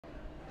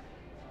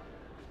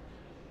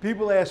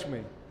People ask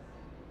me,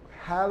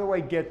 how do I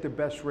get the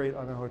best rate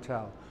on a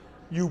hotel?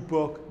 You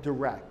book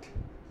direct.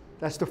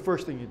 That's the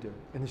first thing you do.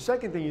 And the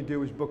second thing you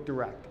do is book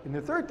direct. And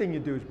the third thing you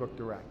do is book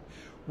direct.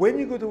 When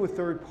you go to a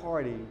third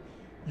party,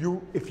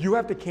 if you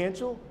have to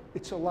cancel,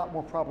 it's a lot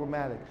more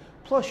problematic.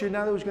 Plus, you're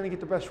not always going to get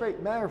the best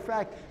rate. Matter of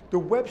fact, the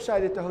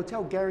website at the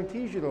hotel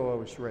guarantees you the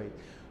lowest rate.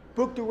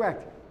 Book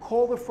direct.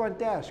 Call the front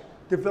desk.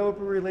 Develop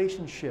a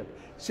relationship.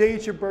 Say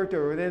it's your birthday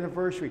or an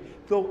anniversary.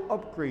 They'll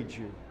upgrade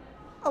you.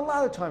 A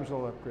lot of times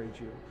they'll upgrade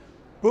you.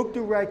 Book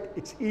direct.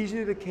 It's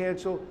easier to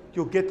cancel.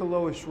 You'll get the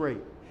lowest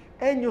rate.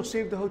 And you'll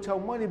save the hotel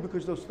money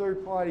because those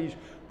third parties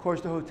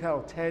cost the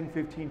hotel 10,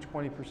 15,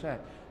 20%.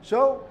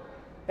 So,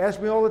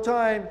 ask me all the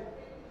time,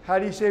 how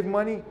do you save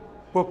money?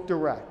 Book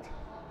direct.